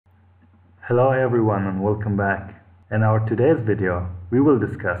Hello everyone and welcome back. In our today's video, we will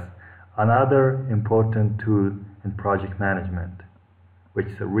discuss another important tool in project management, which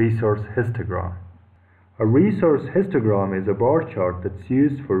is a resource histogram. A resource histogram is a bar chart that's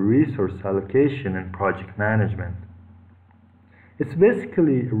used for resource allocation in project management. It's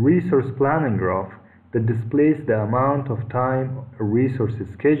basically a resource planning graph that displays the amount of time a resource is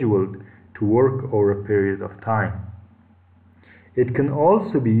scheduled to work over a period of time. It can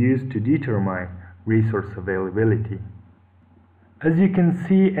also be used to determine resource availability. As you can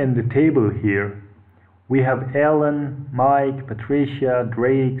see in the table here, we have Alan, Mike, Patricia,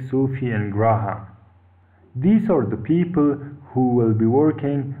 Drake, Sophie, and Graham. These are the people who will be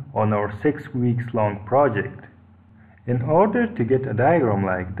working on our 6 weeks long project. In order to get a diagram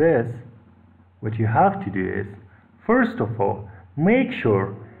like this, what you have to do is, first of all, make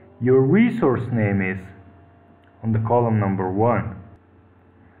sure your resource name is on the column number 1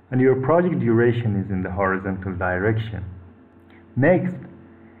 and your project duration is in the horizontal direction. Next,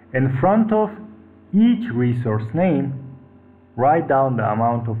 in front of each resource name, write down the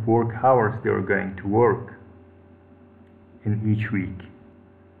amount of work hours they are going to work in each week.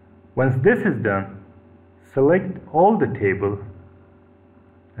 Once this is done, select all the table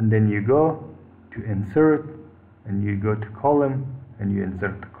and then you go to insert and you go to column and you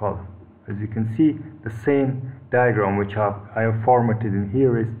insert the column. As you can see, the same diagram which I have formatted in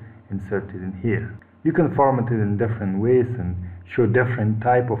here is inserted in here. You can format it in different ways and show different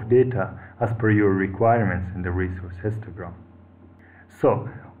type of data as per your requirements in the resource histogram. So,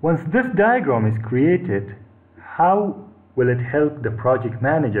 once this diagram is created, how will it help the project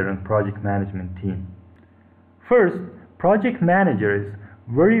manager and project management team? First, project manager is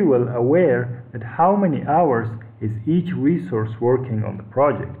very well aware that how many hours is each resource working on the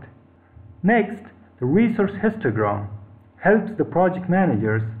project. Next, the resource histogram helps the project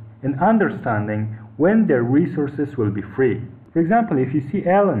managers in understanding when their resources will be free. For example, if you see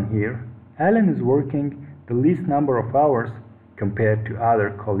Alan here, Alan is working the least number of hours compared to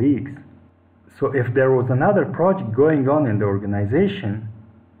other colleagues. So if there was another project going on in the organization,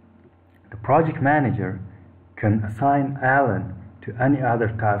 the project manager can assign Alan to any other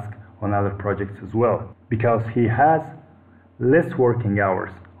task on other projects as well, because he has less working hours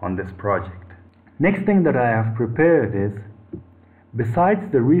on this project. Next thing that I have prepared is,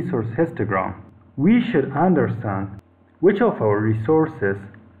 besides the resource histogram, we should understand which of our resources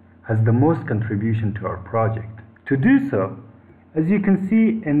has the most contribution to our project. To do so, as you can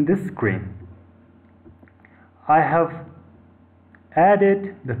see in this screen, I have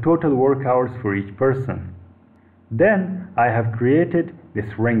added the total work hours for each person. Then I have created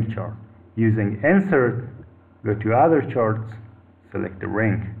this ring chart. Using insert, go to other charts, select the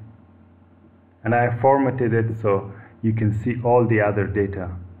ring. And I have formatted it so you can see all the other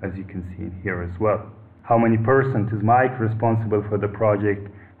data as you can see in here as well. How many percent is Mike responsible for the project,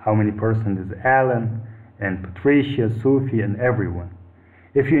 how many percent is Alan, and Patricia, Sophie, and everyone.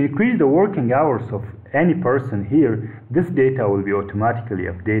 If you increase the working hours of any person here, this data will be automatically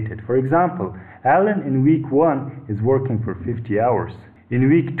updated. For example, Alan in week 1 is working for 50 hours. In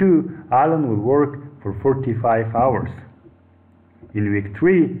week 2, Alan will work for 45 hours. In week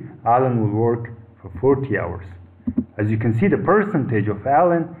 3, Alan will work for 40 hours. As you can see, the percentage of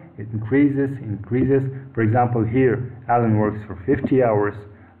Alan, it increases. For example, here, Alan works for 50 hours.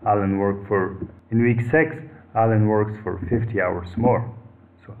 In week 6, Alan works for 50 hours more.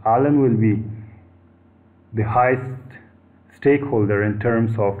 So Alan will be the highest stakeholder in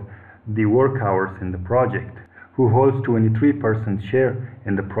terms of the work hours in the project, who holds 23% share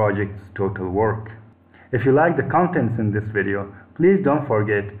in the project's total work. If you like the contents in this video, please don't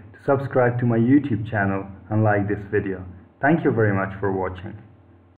forget to subscribe to my YouTube channel and like this video. Thank you very much for watching.